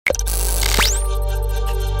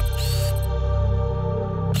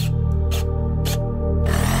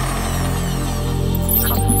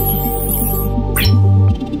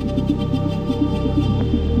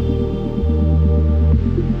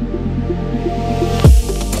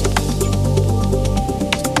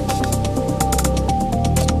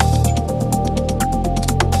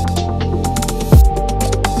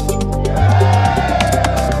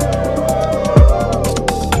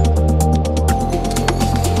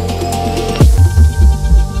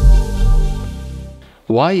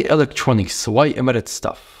Why electronics? Why embedded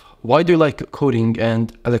stuff? Why do you like coding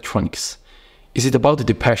and electronics? Is it about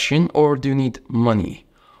the passion, or do you need money?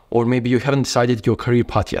 Or maybe you haven't decided your career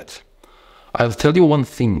path yet. I'll tell you one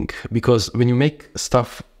thing, because when you make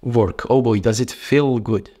stuff work, oh boy, does it feel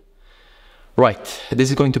good. Right, this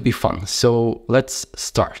is going to be fun, so let's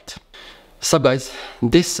start. Sup guys,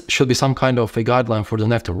 this should be some kind of a guideline for the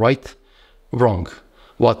NECTO, right? Wrong.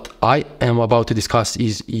 What I am about to discuss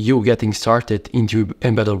is you getting started into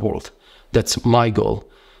embedded world. That's my goal,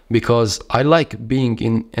 because I like being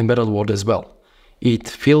in embedded world as well. It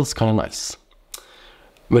feels kind of nice.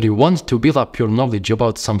 When you want to build up your knowledge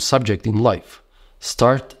about some subject in life,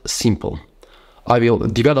 start simple. I will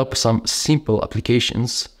develop some simple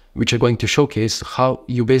applications which are going to showcase how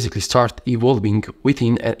you basically start evolving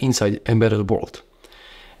within and inside embedded world.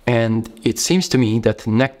 And it seems to me that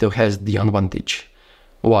NECTO has the advantage.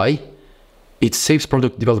 Why? It saves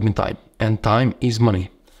product development time, and time is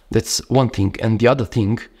money. That's one thing. And the other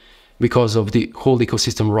thing, because of the whole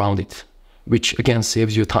ecosystem around it, which again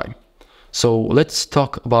saves you time. So let's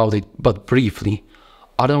talk about it, but briefly.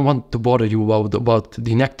 I don't want to bother you about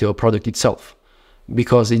the NECTO product itself,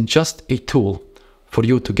 because it's just a tool for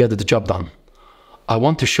you to get the job done. I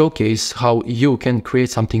want to showcase how you can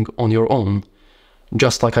create something on your own,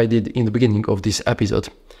 just like I did in the beginning of this episode,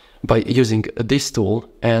 by using this tool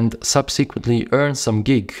and subsequently earn some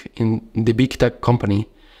gig in the big tech company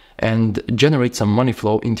and generate some money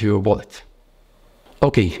flow into your wallet.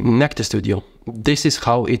 Okay, NECTO Studio. This is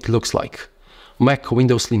how it looks like. Mac,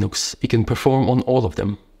 Windows, Linux. It can perform on all of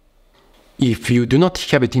them. If you do not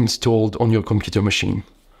have it installed on your computer machine,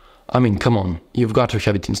 I mean, come on, you've got to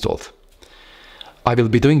have it installed. I will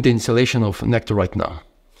be doing the installation of NECTO right now.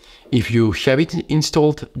 If you have it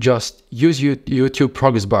installed, just use your YouTube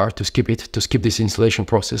progress bar to skip this installation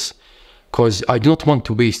process, because I do not want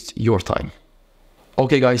to waste your time.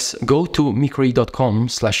 Okay guys, go to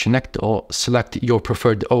mikroe.com/necto, select your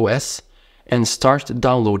preferred OS and start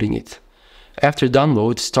downloading it. After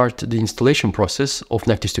download, start the installation process of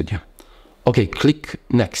NECTO Studio. Okay, click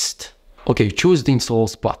Next. Okay, choose the install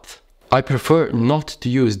spot. I prefer not to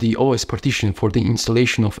use the OS partition for the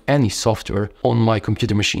installation of any software on my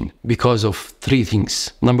computer machine because of three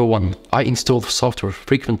things. Number one, I install software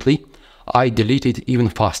frequently. I delete it even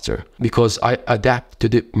faster because I adapt to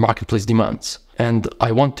the marketplace demands. And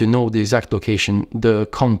I want to know the exact location, the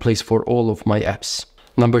common place for all of my apps.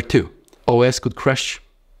 Number two, OS could crash.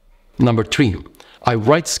 Number three, I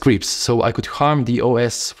write scripts so I could harm the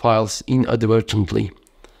OS files inadvertently.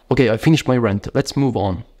 Okay, I finished my rant. Let's move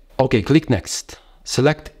on. Okay, click Next.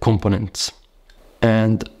 Select Components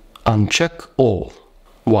and uncheck All.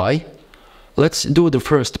 Why? Let's do the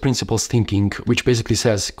first principles thinking, which basically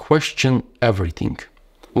says question everything.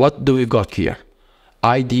 What do we got here?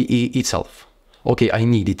 IDE itself. Okay, I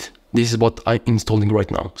need it. This is what I'm installing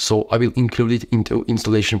right now, so I will include it into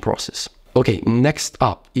installation process. Okay, next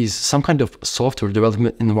up is some kind of software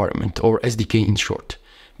development environment, or SDK in short.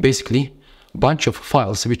 Basically, bunch of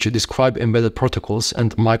files which describe embedded protocols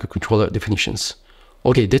and microcontroller definitions.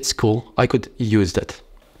 Okay, that's cool, I could use that.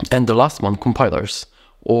 And the last one, compilers,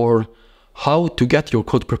 or how to get your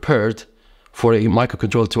code prepared for a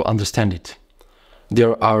microcontroller to understand it.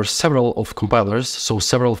 There are several of compilers, so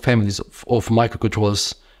several families of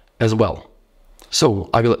microcontrollers as well. So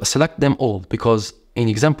I will select them all because, in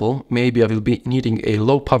example, maybe I will be needing a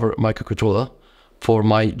low power microcontroller for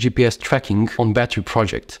my GPS tracking on battery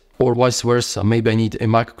project. Or vice versa, maybe I need a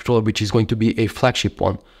microcontroller which is going to be a flagship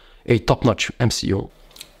one, a top-notch MCU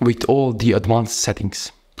with all the advanced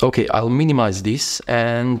settings. Okay, I'll minimize this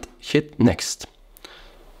and hit Next.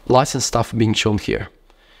 License stuff being shown here.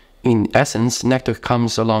 In essence, NECTO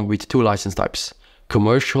comes along with two license types,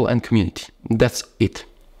 commercial and community. That's it.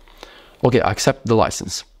 Okay, I accept the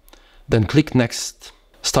license. Then click Next,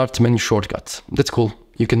 start menu shortcuts. That's cool,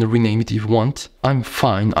 you can rename it if you want. I'm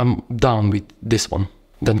fine, I'm down with this one.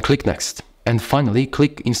 Then click Next. And finally,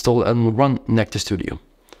 click Install and run NECTO Studio.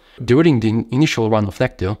 During the initial run of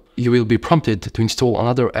NECTO, you will be prompted to install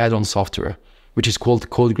another add-on software, which is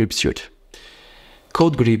called CODEGRIP Suite.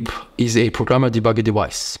 CODEGRIP is a programmer debugger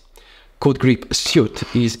device. CODEGRIP Suite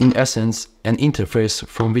is in essence an interface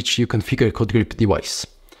from which you configure CODEGRIP device.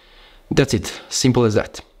 That's it, simple as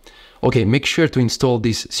that. Okay, make sure to install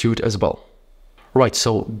this suite as well. Right,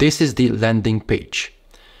 so this is the landing page.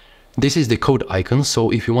 This is the code icon,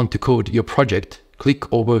 so if you want to code your project,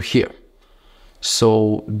 click over here.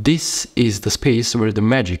 So this is the space where the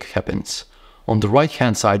magic happens. On the right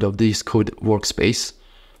hand side of this code workspace,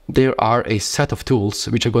 there are a set of tools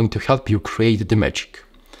which are going to help you create the magic.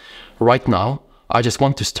 Right now, I just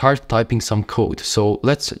want to start typing some code, so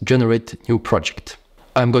let's generate new project.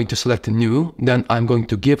 I'm going to select new, then I'm going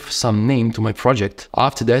to give some name to my project.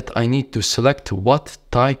 After that, I need to select what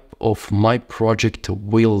type of my project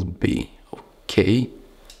will be. Okay,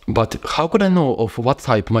 but how could I know of what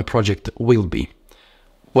type my project will be?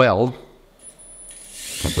 Well,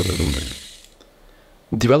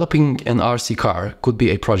 developing an RC car could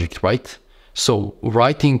be a project, right? So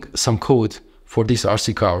writing some code for this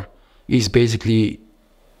RC car is basically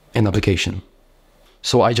an application.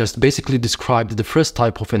 So I just basically described the first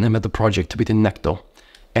type of an embedded project within NECTO,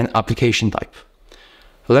 an application type.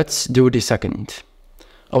 Let's do the second.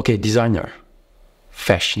 Okay, designer.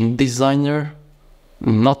 Fashion designer?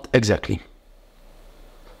 Not exactly.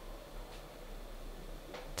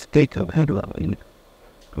 State of headline.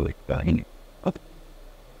 Where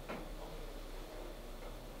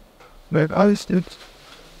are you?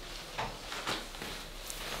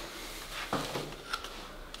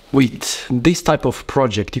 With this type of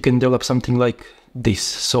project, you can develop something like this.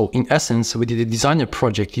 So in essence, with the designer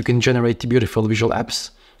project, you can generate beautiful visual apps,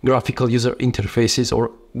 graphical user interfaces,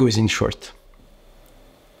 or GUIs in short.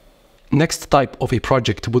 Next type of a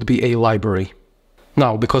project would be a library.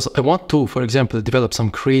 Now, because I want to, for example, develop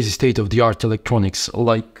some crazy state-of-the-art electronics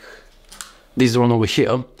like this one over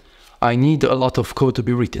here, I need a lot of code to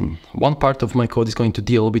be written. One part of my code is going to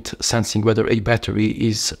deal with sensing whether a battery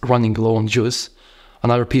is running low on juice.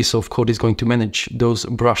 Another piece of code is going to manage those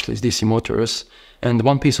brushless DC motors, and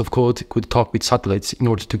one piece of code could talk with satellites in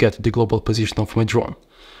order to get the global position of my drone.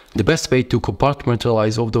 The best way to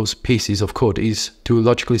compartmentalize all those pieces of code is to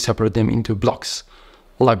logically separate them into blocks,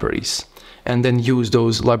 libraries, and then use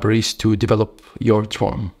those libraries to develop your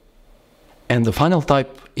drone. And the final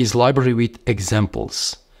type is library with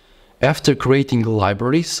examples. After creating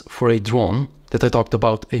libraries for a drone that I talked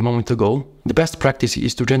about a moment ago, the best practice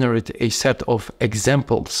is to generate a set of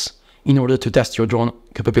examples in order to test your drone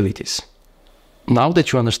capabilities. Now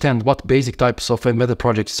that you understand what basic types of embedded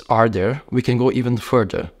projects are there, we can go even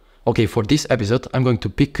further. Okay, for this episode, I'm going to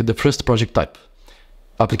pick the first project type,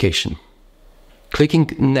 application. Clicking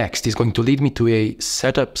next is going to lead me to a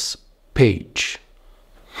setups page.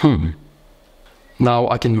 Now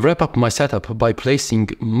I can wrap up my setup by placing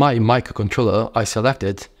my microcontroller I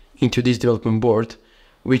selected into this development board,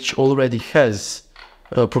 which already has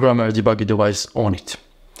a programmer debugger device on it.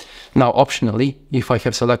 Now, optionally, if I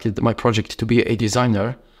have selected my project to be a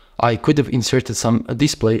designer, I could have inserted some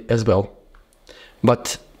display as well,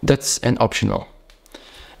 but that's an optional.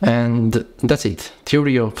 And that's it.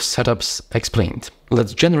 Theory of setups explained.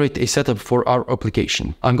 Let's generate a setup for our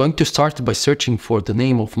application. I'm going to start by searching for the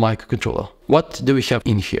name of microcontroller. What do we have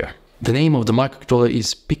in here? The name of the microcontroller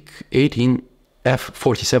is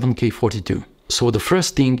PIC18F47K42. So the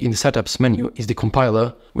first thing in the setups menu is the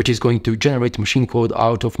compiler, which is going to generate machine code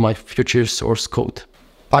out of my future source code.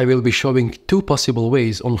 I will be showing two possible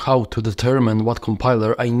ways on how to determine what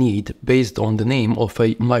compiler I need based on the name of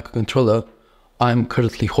a microcontroller I'm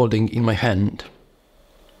currently holding in my hand.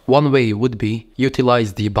 One way would be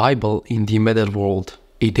utilize the Bible in the embedded world,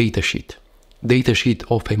 a datasheet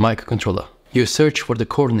of a microcontroller. You search for the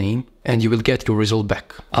core name and you will get your result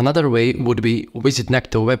back. Another way would be visit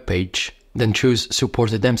NECTO webpage, then choose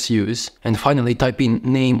supported MCUs, and finally type in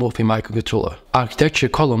name of a microcontroller. Architecture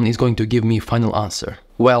column is going to give me final answer.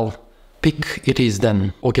 Well, PIC it is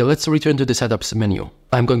then. Okay, let's return to the setups menu.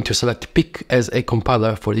 I'm going to select PIC as a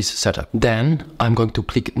compiler for this setup. Then I'm going to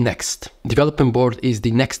click next. Development board is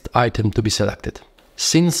the next item to be selected.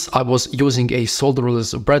 Since I was using a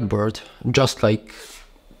solderless breadboard, just like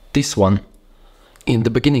this one, in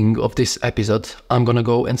the beginning of this episode, I'm gonna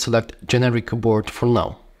go and select generic board for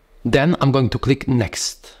now. Then I'm going to click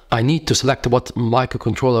next. I need to select what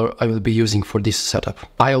microcontroller I will be using for this setup.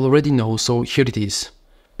 I already know, so here it is.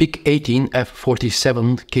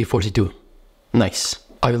 PIC18F47K42. Nice.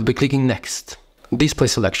 I will be clicking next. Display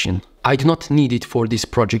selection. I do not need it for this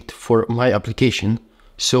project for my application,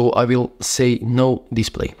 so I will say no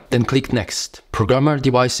display. Then click next. Programmer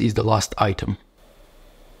device is the last item.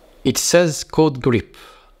 It says CODEGRIP.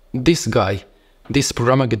 This guy, this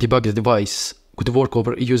programmer debugger device, could work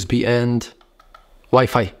over USB and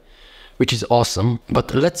Wi-Fi, which is awesome.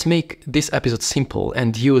 But let's make this episode simple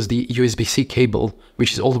and use the USB-C cable,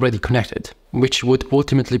 which is already connected, which would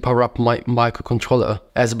ultimately power up my microcontroller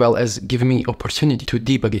as well as give me opportunity to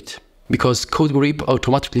debug it. Because CODEGRIP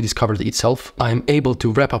automatically discovered itself, I am able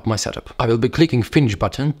to wrap up my setup. I will be clicking finish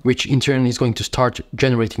button, which in turn is going to start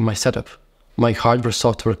generating my setup, my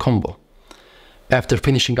hardware-software combo. After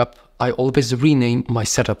finishing up, I always rename my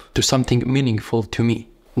setup to something meaningful to me.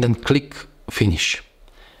 Then click finish.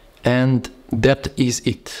 And that is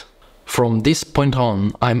it. From this point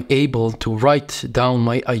on, I'm able to write down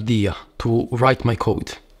my idea, to write my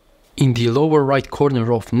code. In the lower right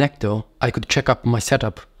corner of NECTO, I could check up my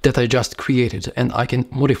setup that I just created, and I can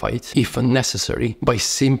modify it if necessary by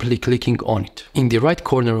simply clicking on it. In the right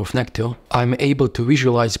corner of NECTO, I'm able to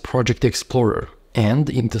visualize Project Explorer, and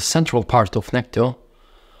in the central part of NECTO,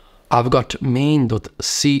 I've got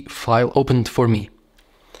main.c file opened for me.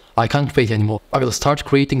 I can't wait anymore. I will start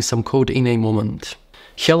creating some code in a moment.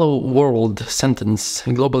 Hello world sentence,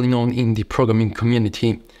 globally known in the programming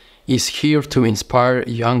community, is here to inspire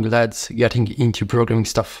young lads getting into programming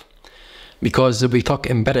stuff. Because we talk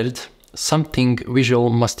embedded, something visual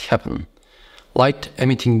must happen. Light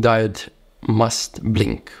emitting diode must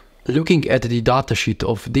blink. Looking at the datasheet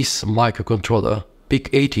of this microcontroller,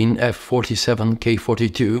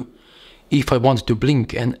 PIC18F47K42, if I want to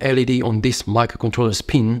blink an LED on this microcontroller's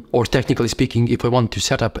pin, or technically speaking, if I want to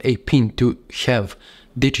set up a pin to have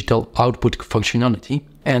digital output functionality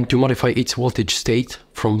and to modify its voltage state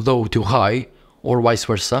from low to high or vice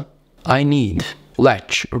versa, I need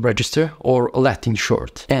latch register, or LAT in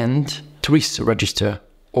short, and trace register,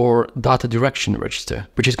 or data direction register,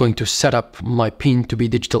 which is going to set up my pin to be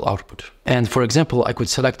digital output. And for example, I could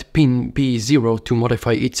select pin B0 to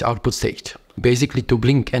modify its output state, basically to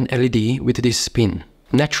blink an LED with this pin.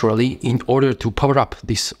 Naturally, in order to power up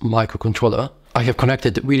this microcontroller, I have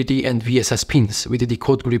connected VDD and VSS pins with the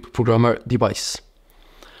CODEGRIP programmer device.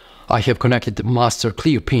 I have connected master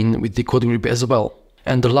clear pin with the CODEGRIP as well.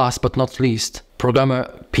 And the last but not least, programmer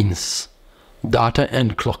pins, data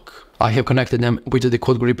and clock. I have connected them with the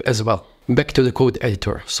CODEGRIP as well. Back to the code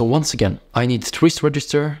editor. So once again, I need trace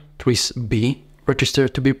register, trace B register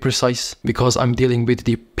to be precise, because I'm dealing with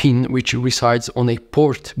the pin which resides on a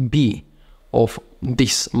port B of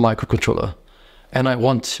this microcontroller. And I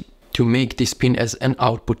want to make this pin as an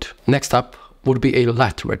output. Next up would be a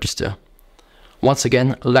LAT register. Once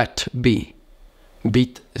again, LAT B,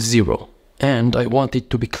 bit 0. And I want it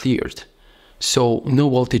to be cleared, so no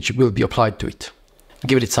voltage will be applied to it.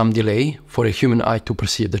 Give it some delay for a human eye to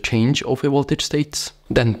perceive the change of a voltage states,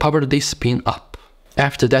 then power this pin up.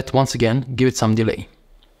 After that, once again, give it some delay.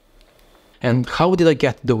 And how did I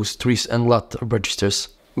get those trace and LAT registers?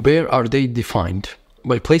 Where are they defined?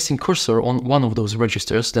 By placing cursor on one of those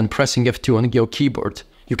registers, then pressing F2 on your keyboard,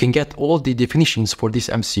 you can get all the definitions for this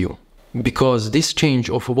MCU. Because this change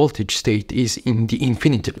of a voltage state is in the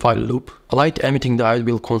infinite while loop, a light emitting diode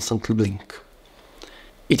will constantly blink.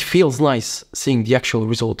 It feels nice seeing the actual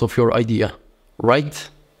result of your idea, right?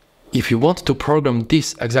 If you want to program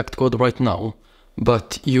this exact code right now,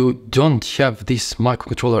 but you don't have this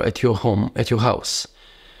microcontroller at your home, at your house,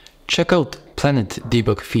 check out Planet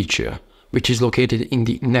Debug feature, which is located in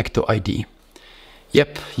the NECTO ID.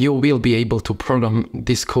 Yep, you will be able to program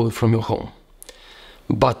this code from your home.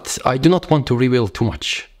 But I do not want to reveal too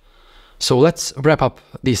much. So let's wrap up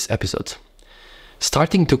this episode.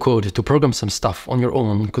 Starting to code to program some stuff on your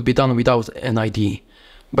own could be done without an IDE,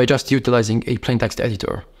 by just utilizing a plaintext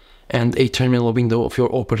editor and a terminal window of your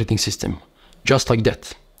operating system, just like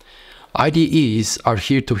that. IDEs are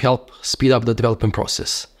here to help speed up the development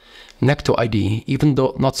process. NECTO IDE, even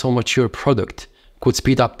though not so much your product, could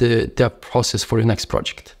speed up the dev process for your next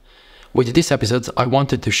project. With this episode, I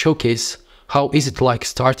wanted to showcase how is it like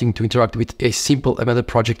starting to interact with a simple embedded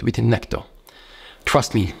project within NECTO.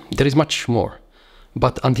 Trust me, there is much more.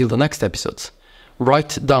 But until the next episode,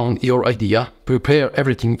 write down your idea, prepare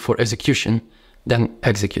everything for execution, then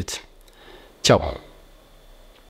execute. Ciao.